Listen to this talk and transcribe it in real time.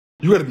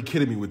You gotta be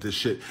kidding me with this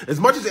shit. As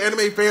much as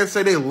anime fans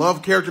say they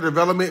love character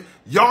development,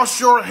 y'all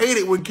sure hate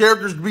it when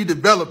characters be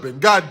developing.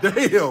 God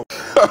damn.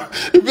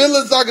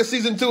 Vinland Saga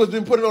Season 2 has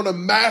been putting on a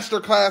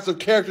masterclass of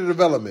character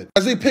development.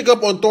 As we pick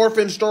up on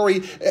Thorfinn's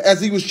story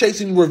as he was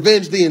chasing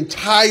revenge the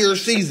entire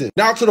season.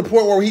 Now to the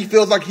point where he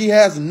feels like he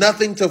has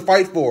nothing to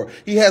fight for.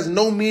 He has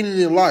no meaning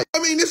in life. I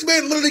mean, this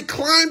man literally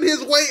climbed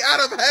his way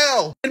out of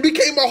hell and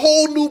became a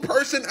whole new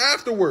person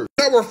afterwards.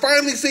 Now we're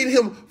finally seeing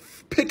him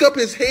pick up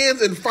his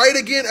hands and fight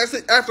again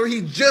after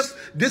he just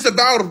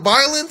disavowed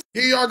violence.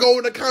 Here y'all go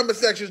in the comment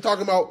section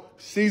talking about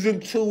Season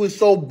 2 is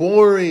so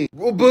boring.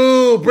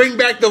 Boo, bring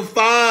back the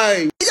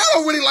 5. Y'all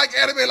don't really like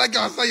anime like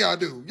y'all say y'all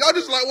do. Y'all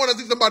just like want to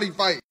see somebody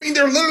fight. I mean,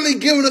 they're literally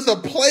giving us a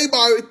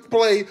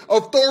play-by-play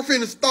of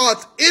Thorfinn's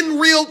thoughts in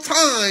real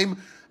time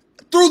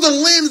through the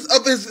lens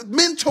of his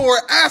mentor,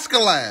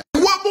 Askeladd.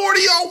 What more do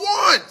y'all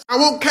want? I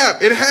won't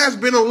cap, it has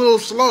been a little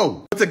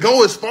slow. But to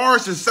go as far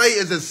as to say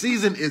as the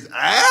season is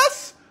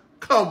ass?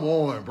 Come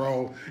on,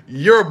 bro.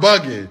 You're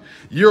bugging.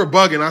 You're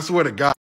bugging, I swear to God.